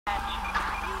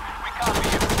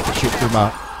Shoot through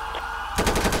my...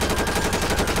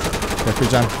 Okay, 3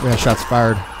 John. We have shots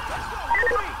fired.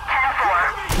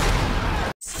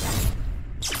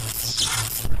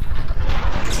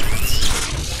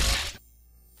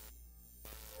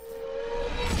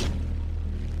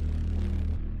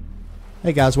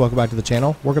 Hey guys, welcome back to the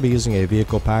channel. We're going to be using a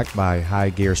vehicle pack by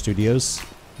High Gear Studios.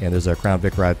 And there's a Crown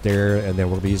Vic right there, and then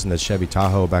we'll be using the Chevy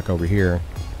Tahoe back over here.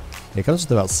 It comes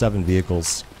with about 7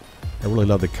 vehicles. I really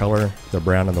love the color, the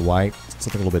brown and the white. It's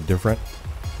something a little bit different.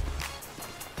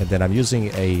 And then I'm using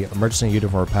a emergency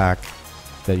uniform pack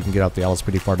that you can get off the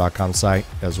LSPDFR.com site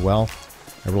as well.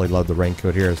 I really love the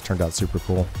raincoat here. It's turned out super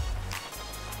cool.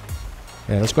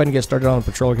 And let's go ahead and get started on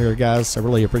patrol here, guys. I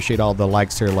really appreciate all the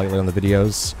likes here lately on the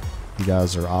videos. You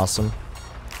guys are awesome.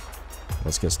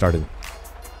 Let's get started.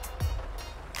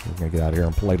 We're going to get out of here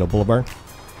on Paleto Boulevard.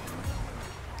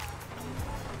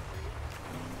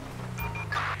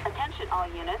 Attention all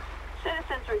units.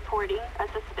 Citizens reporting a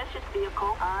suspicious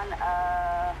vehicle on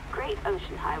Great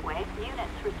Ocean Highway.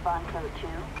 Units respond code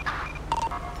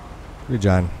 2. Hey,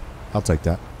 John. I'll take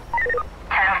that.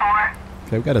 10-4.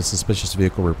 Okay, we've got a suspicious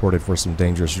vehicle reported for some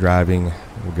dangerous driving.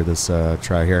 We'll give this a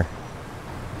try here.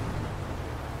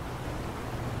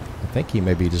 I think he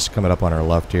may be just coming up on our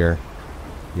left here.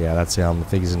 Yeah, that's him. I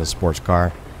think he's in a sports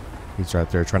car. He's right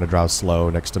there trying to drive slow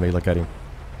next to me. Look at him.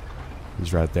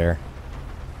 He's right there.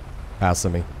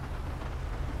 Passing me.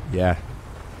 Yeah.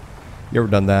 You ever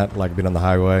done that? Like being on the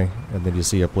highway and then you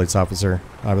see a police officer?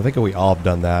 I think we all have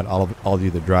done that. All of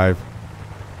you that drive.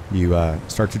 You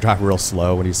start to drive real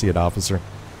slow when you see an officer.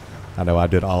 I know I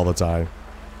do it all the time.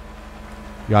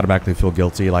 You automatically feel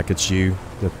guilty like it's you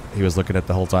that he was looking at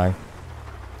the whole time.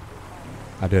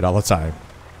 I do it all the time.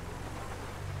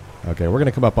 Okay, we're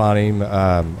gonna come up on him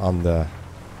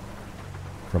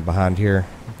from behind here.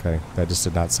 Okay, that just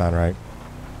did not sound right.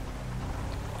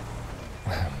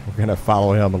 We're gonna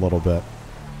follow him a little bit.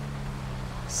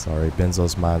 Sorry,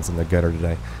 Benzo's mind's in the gutter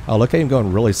today. Oh, look at him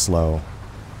going really slow.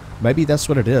 Maybe that's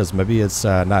what it is. Maybe it's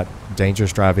not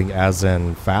dangerous driving as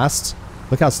in fast.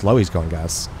 Look how slow he's going,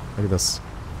 guys. Look at this.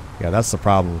 Yeah, that's the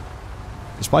problem.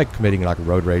 He's probably committing like a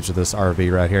road rage with this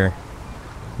RV right here.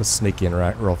 Let's sneak in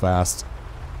right real fast.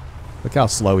 Look how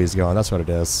slow he's going. That's what it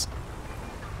is.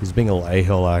 He's being a little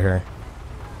a-hole out here.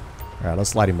 Alright,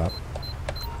 let's light him up.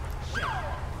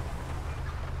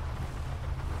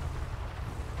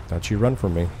 Don't you run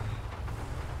from me.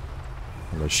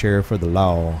 I'm the sheriff of the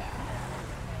law.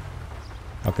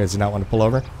 Okay, does he not want to pull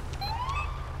over?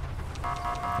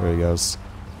 There he goes.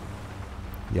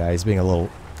 Yeah, he's being a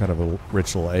little, kind of a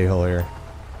rich little a-hole here.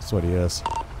 That's what he is.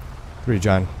 3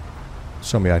 John,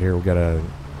 show me out here. We'll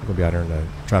be out here in a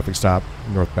traffic stop,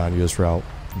 northbound US Route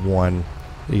 1.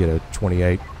 You get a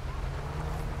 28.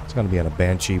 It's going to be in a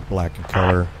Banshee, black in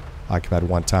color, occupied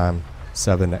one time.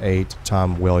 7-8,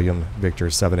 Tom William Victor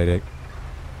 788.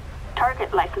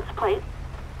 Target license plate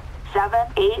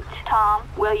 7-8 Tom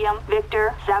William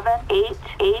Victor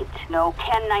 788. No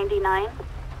 1099.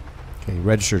 Okay,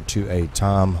 registered to a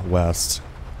Tom West.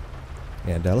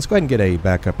 And let's go ahead and get a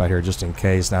backup out here just in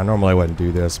case. Now, normally I wouldn't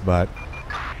do this, but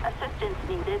Assistance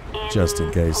needed in just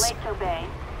in case. Paleto Bay.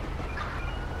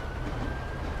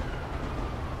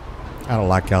 I don't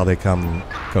like how they come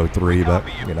code 3, but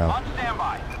you know.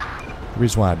 The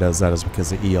reason why it does that is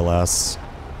because of ELS.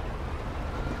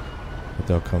 But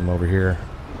they'll come over here.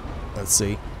 Let's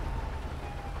see.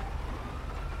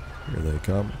 Here they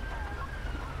come.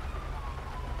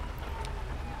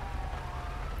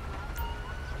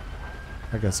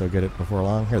 I guess I'll get it before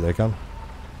long. Here they come.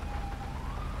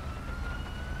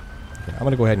 Okay, I'm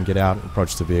going to go ahead and get out and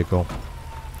approach the vehicle.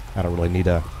 I don't really need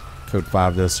to code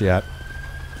 5 this yet.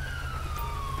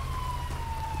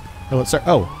 Oh, let's start.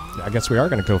 Oh, I guess we are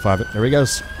going to code 5 it. There he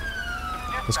goes.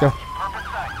 Let's go.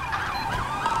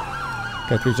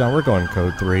 Okay, 3 John, we're going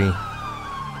code 3.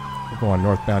 We're going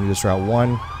northbound US Route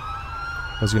 1.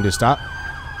 What's he going to do? Stop?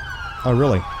 Oh,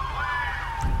 really?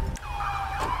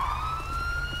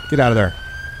 Get out of there.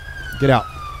 Get out.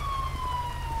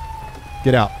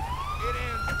 Get out.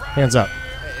 Hands up.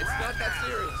 Hey, it's not that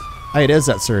serious. Hey, it is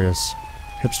that serious.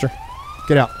 Hipster.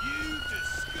 Get out.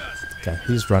 Okay,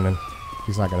 he's running.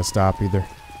 He's not going to stop either.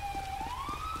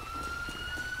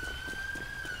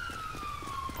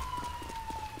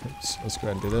 Oops, let's go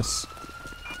ahead and do this.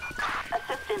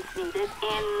 Assistance needed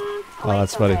in Oh,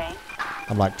 that's funny. Bay.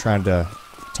 I'm like trying to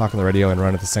talk on the radio and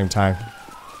run at the same time.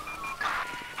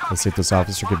 Let's see if this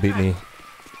officer could beat me.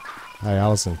 Hey, I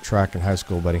was in track in high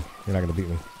school, buddy. You're not going to beat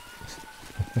me.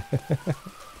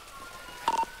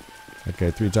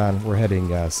 Okay, 3 John, we're heading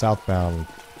southbound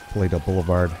Paleto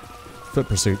Boulevard. Foot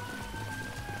pursuit.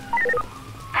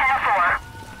 10-4.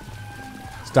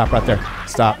 Stop right there.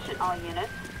 Stop. Attention all units.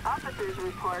 Officers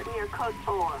report near code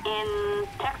 4 in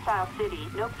Textile City.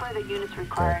 No further units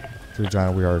required. Okay. 3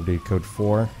 John, we are indeed code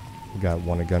 4. We got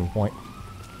 1 at gunpoint.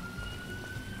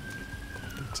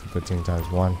 15 times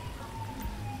 1.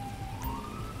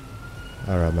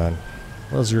 Alright, man.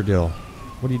 What's your deal?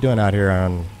 What are you doing out here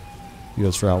on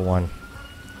US Route 1?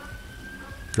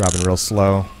 Driving real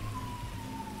slow.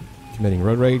 Committing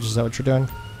road rage, is that what you're doing?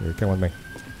 Here, come with me.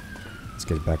 Let's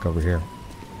get back over here.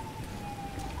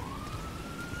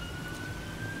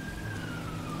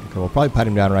 Okay, we'll probably pat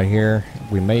him down right here.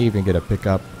 We may even get a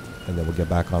pickup, and then we'll get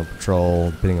back on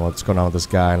patrol, depending on what's going on with this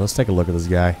guy. Let's take a look at this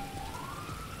guy.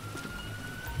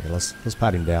 Okay, let's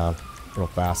pat him down real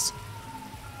fast.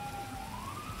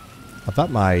 I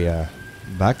thought my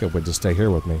backup would just stay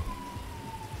here with me.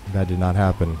 That did not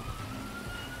happen.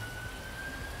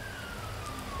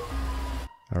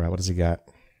 Alright, what does he got?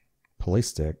 Police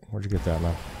stick. Where'd you get that,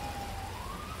 man?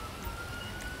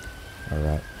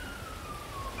 Alright.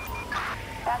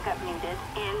 Backup needed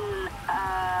in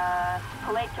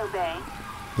Paleto Bay.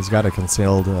 He's got a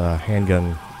concealed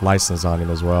handgun license on him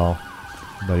as well,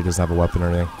 but he doesn't have a weapon or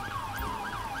anything.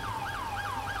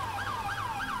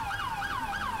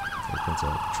 It's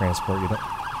a transport unit.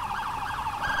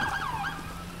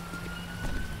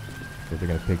 Okay, they're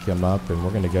going to pick him up and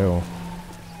we're going to go.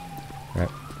 Alright.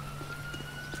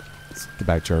 Let's get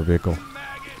back to our vehicle.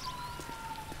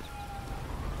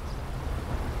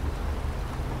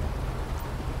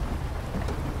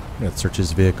 I'm going to search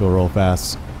his vehicle real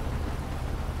fast.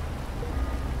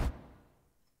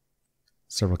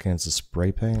 Several cans of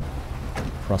spray paint.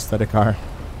 Prosthetic car.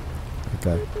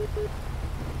 Okay.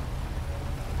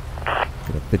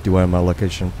 Get a 51 in my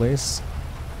location, please.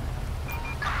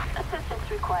 Assistance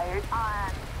required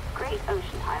on Great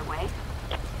Ocean Highway.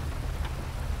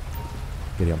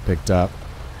 Get him picked up.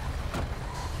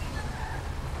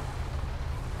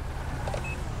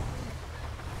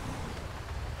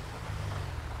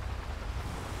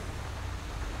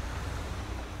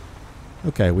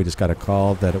 Okay, we just got a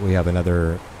call that we have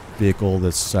another vehicle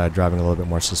that's driving a little bit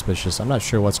more suspicious. I'm not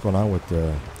sure what's going on with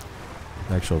the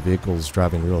actual vehicle's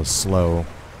driving really slow,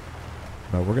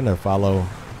 but we're going to follow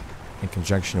in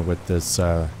conjunction with this.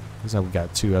 Looks like we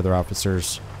got 2 other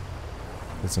officers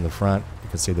that's in the front. You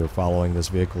can see they're following this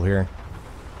vehicle here.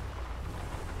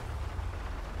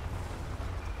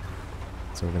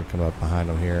 So we're going to come up behind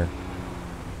them here.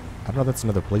 I don't know if that's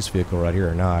another police vehicle right here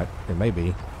or not. It may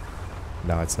be.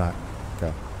 No, it's not.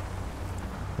 Okay.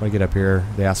 When I get up here,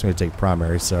 they asked me to take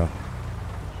primary, so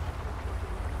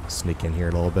sneak in here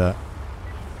a little bit.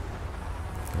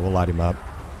 We'll light him up.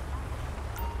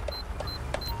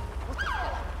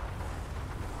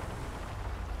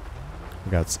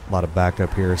 We got a lot of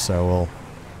backup here, so we'll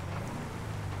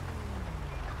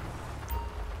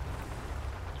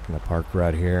gonna park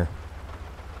right here.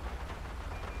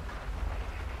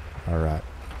 Alright.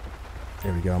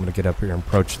 Here we go. I'm gonna get up here and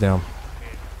approach them.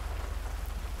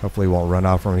 Hopefully he won't run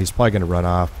off from him. He's probably gonna run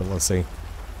off, but let's see.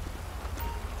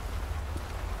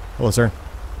 Hello, sir.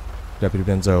 Deputy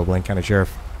Benzo, Blaine County Sheriff.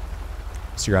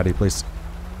 What's your ID, please?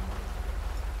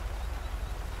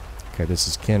 Okay, this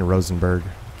is Ken Rosenberg.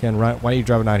 Ken, why are you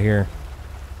driving out here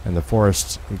in the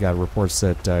forest? We got reports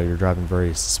that you're driving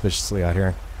very suspiciously out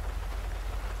here.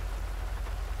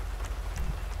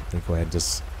 I think go ahead and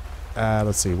just...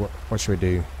 let's see, what should we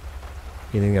do?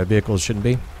 Anything that vehicles shouldn't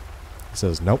be? He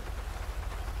says, nope.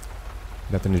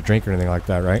 Nothing to drink or anything like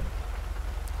that, right?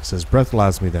 He says,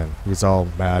 breathalyze me then. He's all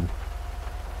mad.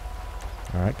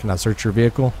 Alright, can I search your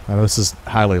vehicle? I know this is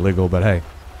highly illegal, but hey.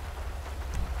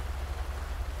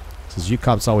 He says, you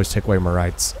cops always take away my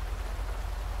rights.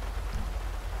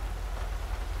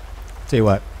 Tell you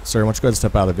what, sir, why don't you go ahead and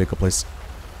step out of the vehicle, please?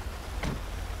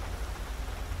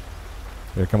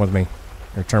 Here, come with me.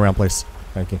 Here, turn around, please.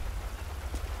 Thank you.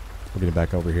 We'll get it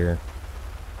back over here.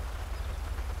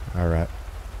 Alright.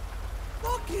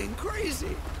 Fucking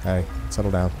crazy. Hey,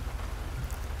 settle down.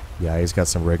 Yeah, he's got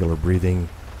some regular breathing.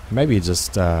 Maybe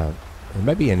just,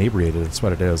 maybe inebriated. That's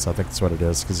what it is. I think that's what it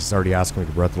is, because he's already asking me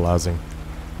to breathalyze him.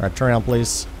 Alright, turn around,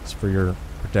 please. It's for your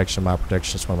protection, my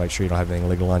protection. Just want to make sure you don't have anything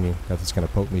illegal on you. Nothing's going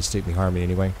to poke me, stick me, harm me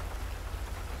anyway.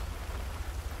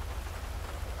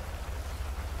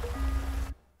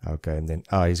 Okay, and then,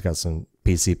 oh, he's got some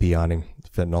PCP on him.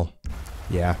 Fentanyl.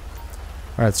 Yeah.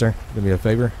 Alright, sir. Do me a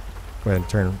favor. Go ahead and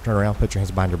turn around. Put your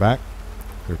hands behind your back.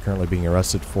 You're currently being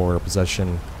arrested for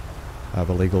possession of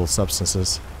illegal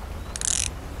substances,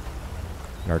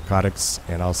 narcotics,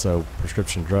 and also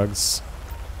prescription drugs.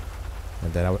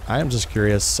 And then I am just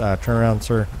curious. Turn around,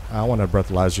 sir. I want to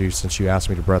breathalyze you since you asked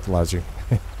me to breathalyze you.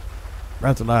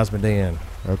 Breathalyze me, Dan.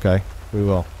 Okay, we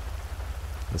will.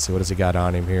 Let's see, what has he got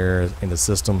on him here in the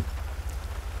system?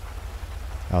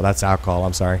 Oh, that's alcohol.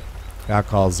 I'm sorry.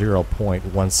 Alcohol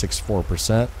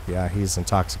 0.164%. Yeah, he's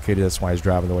intoxicated. That's why he's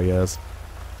driving the way he is.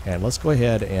 And let's go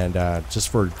ahead and just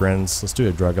for grins, let's do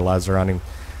a drugalizer on him.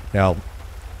 Now,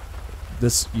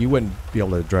 this you wouldn't be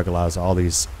able to drugalize all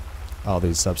these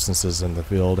substances in the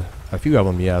field. A few of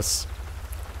them, yes.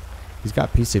 He's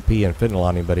got PCP and fentanyl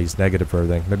on him, but he's negative for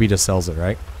everything. Maybe he just sells it,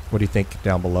 right? What do you think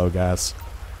down below, guys?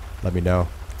 Let me know.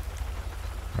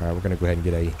 All right, we're gonna go ahead and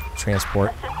get a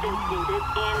transport.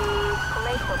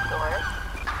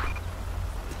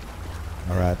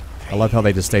 All right. I love how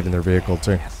they just stayed in their vehicle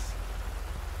too.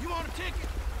 You want a ticket?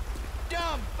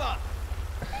 Dumb fuck.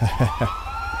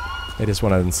 They just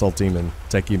want to insult him and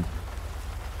take him.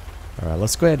 All right,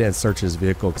 let's go ahead and search his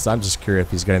vehicle because I'm just curious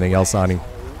if he's got anything else on him.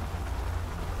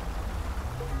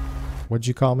 What'd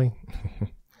you call me?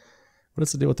 What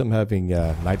is the deal with them having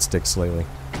nightsticks lately?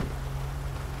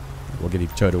 We'll get him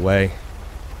towed away.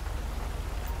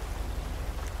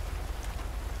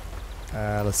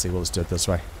 Let's see. We'll just do it this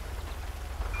way.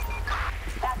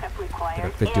 Backup required. Get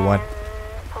a 51.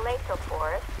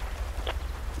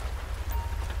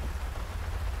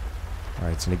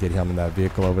 Alright, so we get him in that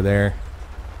vehicle over there.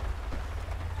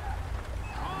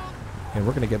 And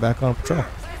we're going to get back on patrol.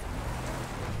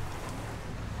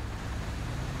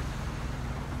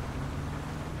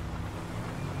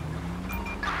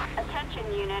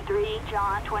 Attention Unit 3,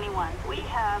 John 21. We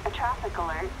have a traffic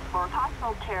alert for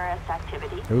possible terrorist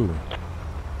activity. Ooh.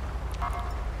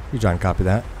 You, John, copy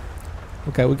that.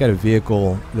 Okay, we got a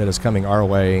vehicle that is coming our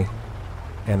way.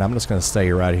 And I'm just going to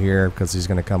stay right here because he's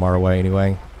going to come our way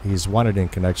anyway. He's wanted in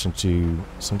connection to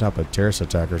some type of terrorist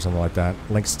attack or something like that.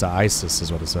 Links to ISIS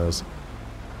is what it says.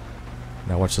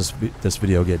 Now watch this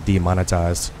video get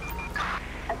demonetized.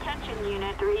 Attention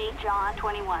Unit 3, John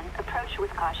 21. Approach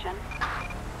with caution.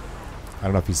 I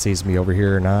don't know if he sees me over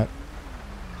here or not.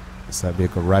 It's that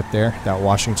vehicle right there, that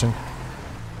Washington.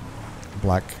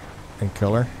 Black in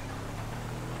color.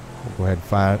 We'll go ahead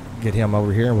and get him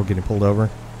over here and we'll get him pulled over.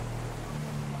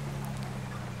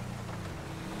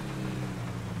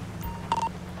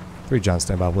 Three, John,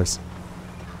 stand by, please.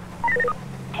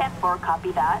 10-4,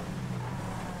 copy that.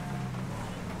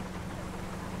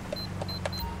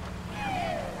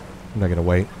 I'm not gonna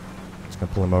wait. Just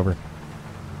gonna pull him over.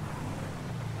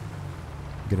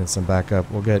 Get in some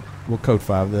backup. We'll code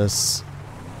 5 this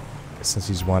since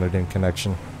he's wanted in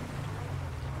connection.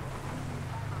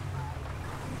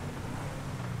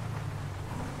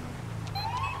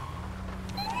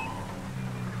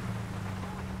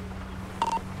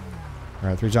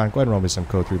 Alright, 3 John, go ahead and roll me some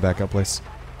code 3 backup, please.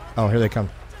 Oh, here they come.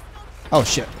 Oh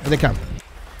shit, here they come.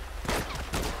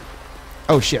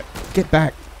 Oh shit, get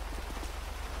back.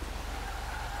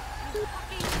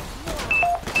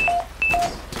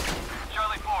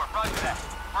 Charlie 4, roger that.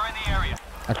 We're in the area.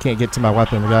 I can't get to my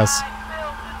weapon, guys.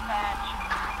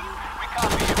 We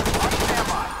copy you. On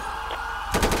standby.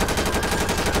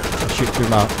 I'll shoot through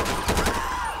him out.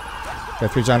 Okay,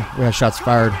 3 John, we have shots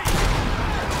fired.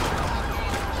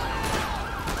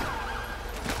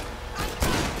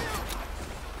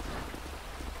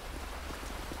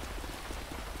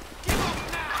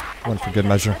 One for good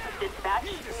measure. Dispatch,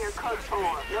 we are code 4.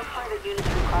 No further units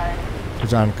required. 3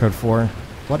 John, code 4.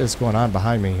 What is going on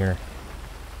behind me here?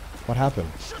 What happened?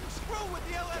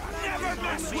 Never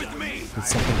mess with me. Did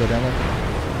something go down there?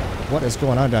 What is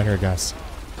going on down here, guys?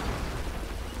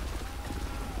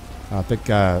 I think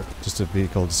just a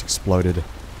vehicle just exploded.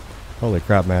 Holy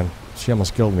crap, man. She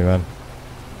almost killed me, man.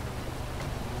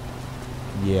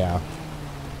 Yeah.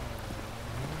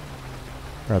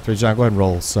 Alright, 3 John, go ahead and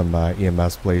roll some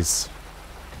EMS, please.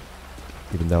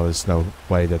 Even though there's no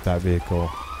way that vehicle,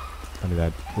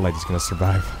 that lady's gonna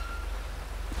survive.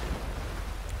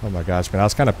 Oh my gosh, man. I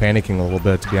was kind of panicking a little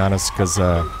bit, to be honest, because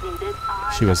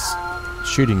she was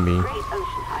shooting me. Great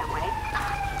Ocean Highway.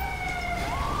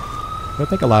 I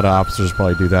think a lot of officers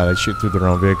probably do that. They shoot through their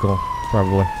own vehicle,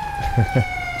 probably. I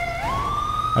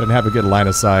didn't have a good line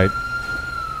of sight.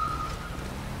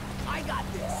 I got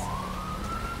this.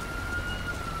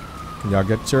 Can y'all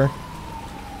get to her?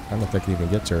 I don't know if I can even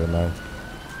get to her, man.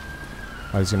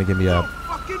 Oh, he's gonna give me a...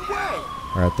 Fucking way.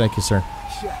 Alright, thank you, sir.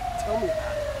 Shit, tell me about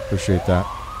it. Appreciate that.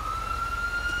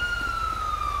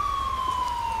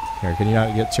 Here, can you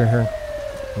not get to her?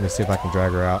 Let me see if I can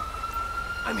drag her out.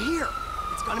 I'm here.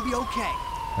 It's gonna be okay.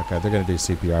 Okay, they're gonna do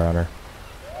CPR on her.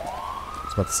 I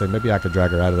was about to say, maybe I could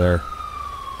drag her out of there.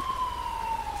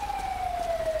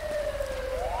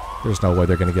 There's no way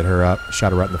they're gonna get her up.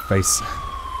 Shot her right in the face.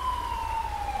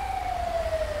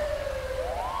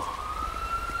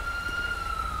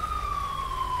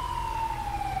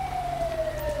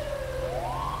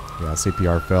 Yeah,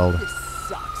 CPR failed. This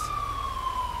sucks.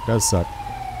 It does suck.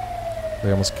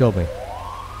 They almost killed me.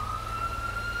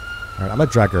 Alright, I'm gonna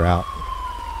drag her out.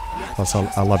 Plus,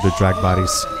 I love to drag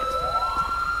bodies.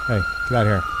 Hey, get out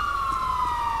of here.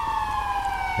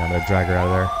 Yeah, I'm gonna drag her out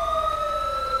of there.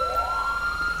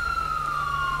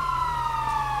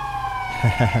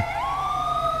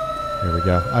 Here we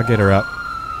go. I'll get her up.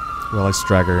 Well, let's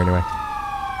drag her anyway.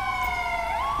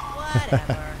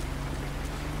 Whatever.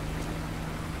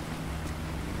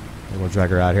 We'll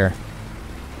drag her out here.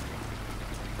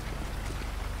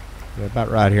 Yeah,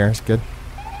 about right here. It's good.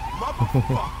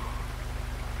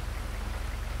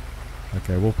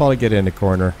 Okay, we'll probably get in the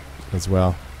corner as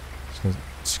well.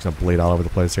 She's gonna bleed all over the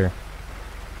place here.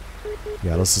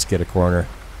 Yeah, let's just get a corner.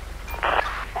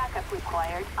 Backup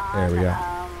required on, There we go.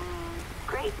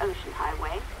 Great Ocean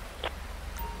Highway.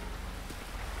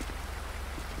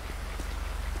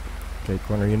 Okay,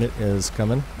 corner unit is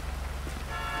coming.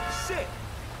 Shit.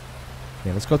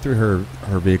 Yeah, let's go through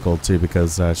her vehicle too,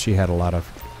 because she had a lot of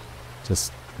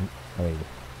just, I mean,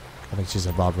 I think she's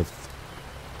involved with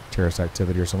terrorist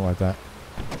activity or something like that.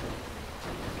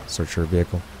 Search her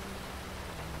vehicle.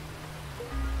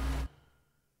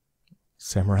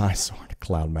 Samurai sword,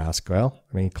 clown mask. Well,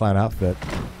 I mean, clown outfit.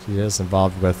 She is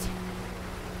involved with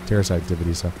terrorist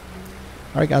activity, so.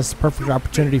 Alright guys, perfect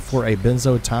opportunity for a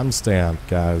benzo timestamp.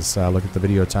 Guys, look at the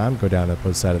video time. Go down and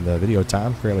post that in the video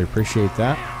time. Greatly appreciate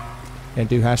that. And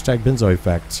do hashtag benzo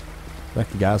effect.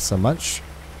 Thank you guys so much.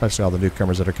 Especially all the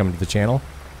newcomers that are coming to the channel.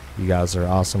 You guys are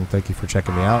awesome. Thank you for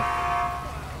checking me out.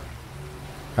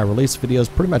 I release videos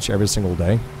pretty much every single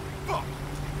day.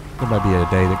 There might be a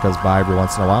day that goes by every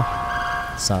once in a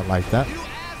while. Something like that.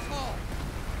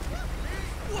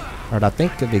 Alright, I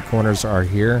think that the corners are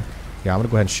here. Yeah, I'm going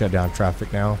to go ahead and shut down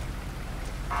traffic now.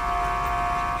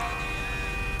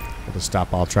 We'll just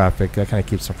stop all traffic. That kind of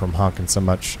keeps them from honking so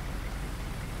much.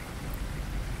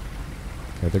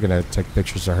 Okay, they're going to take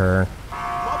pictures of her.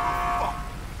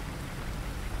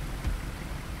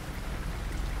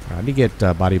 I need to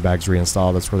get body bags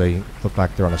reinstalled. That's where they look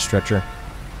like they're on a stretcher.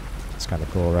 It's kind of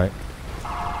cool, right?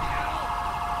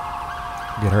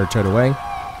 Get her towed away.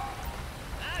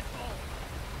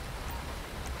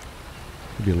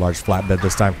 We'll do a large flatbed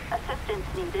this time. Assistance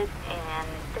needed in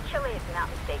the Chile's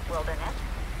Mountain State Wilderness.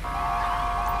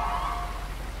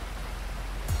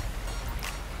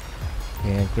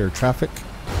 And clear traffic.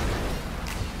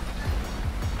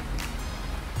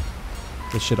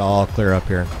 This should all clear up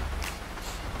here.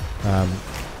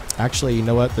 Actually, you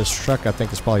know what? This truck I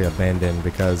think is probably abandoned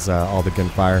because all the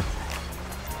gunfire.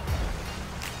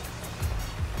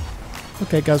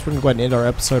 Okay guys, we're going to go ahead and end our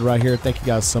episode right here. Thank you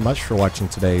guys so much for watching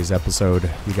today's episode.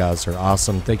 You guys are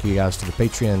awesome. Thank you guys to the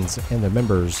Patreons and the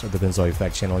members of the Benzo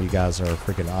Effect channel. You guys are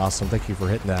freaking awesome. Thank you for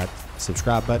hitting that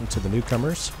subscribe button to the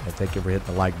newcomers. And thank you for hitting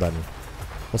the like button.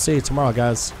 We'll see you tomorrow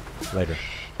guys. Later.